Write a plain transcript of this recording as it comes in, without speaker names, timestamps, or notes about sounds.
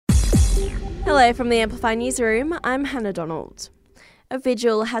Hello from the Amplify Newsroom, I'm Hannah Donald. A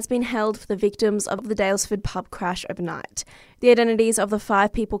vigil has been held for the victims of the Daylesford pub crash overnight. The identities of the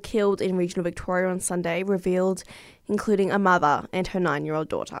 5 people killed in regional Victoria on Sunday revealed, including a mother and her 9-year-old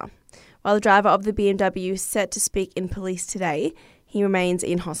daughter. While the driver of the BMW is set to speak in police today, he remains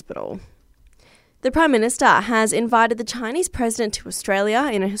in hospital. The Prime Minister has invited the Chinese President to Australia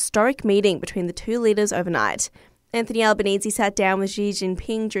in a historic meeting between the two leaders overnight. Anthony Albanese sat down with Xi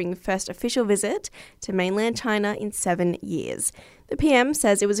Jinping during the first official visit to mainland China in 7 years. The PM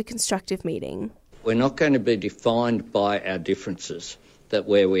says it was a constructive meeting. We're not going to be defined by our differences, that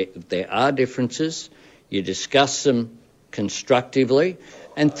where there are differences, you discuss them constructively,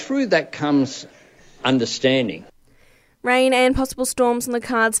 and through that comes understanding. Rain and possible storms on the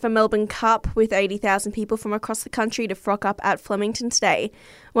cards for Melbourne Cup, with 80,000 people from across the country to frock up at Flemington today,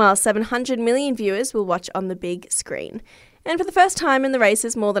 while 700 million viewers will watch on the big screen. And for the first time in the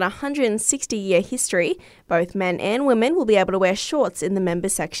race's more than 160-year history, both men and women will be able to wear shorts in the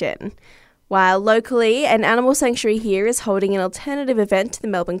members section. While locally, an animal sanctuary here is holding an alternative event to the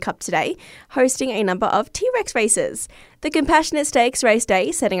Melbourne Cup today, hosting a number of T-Rex races. The Compassionate Stakes race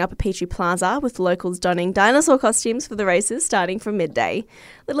day setting up a Petrie Plaza, with locals donning dinosaur costumes for the races starting from midday.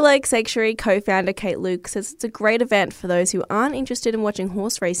 Little Oak Sanctuary co-founder Kate Luke says it's a great event for those who aren't interested in watching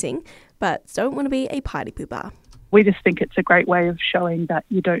horse racing, but don't want to be a party pooper. We just think it's a great way of showing that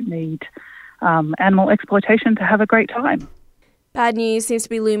you don't need animal exploitation to have a great time. Bad news seems to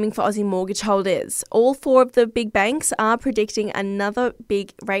be looming for Aussie mortgage holders. All 4 of the big banks are predicting another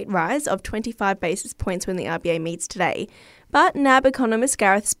big rate rise of 25 basis points when the RBA meets today. But NAB economist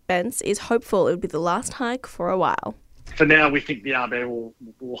Gareth Spence is hopeful it will be the last hike for a while. For now, we think the RBA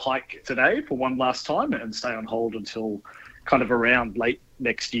will hike today for one last time and stay on hold until kind of around late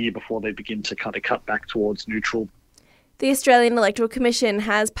next year before they begin to kind of cut back towards neutral. The Australian Electoral Commission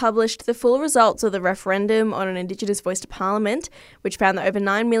has published the full results of the referendum on an Indigenous voice to Parliament, which found that over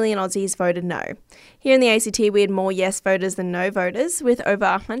 9 million Aussies voted no. Here in the ACT, we had more yes voters than no voters, with over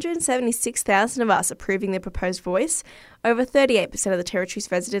 176,000 of us approving the proposed voice. Over 38% of the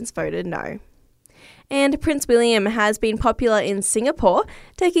territory's residents voted no. And Prince William has been popular in Singapore,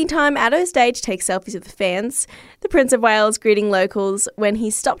 taking time out of his day to take selfies with the fans. The Prince of Wales greeting locals when he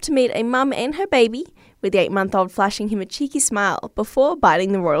stopped to meet a mum and her baby, with the 8-month-old flashing him a cheeky smile before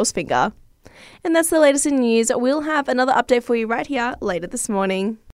biting the royal's finger. And that's the latest in news. We'll have another update for you right here later this morning.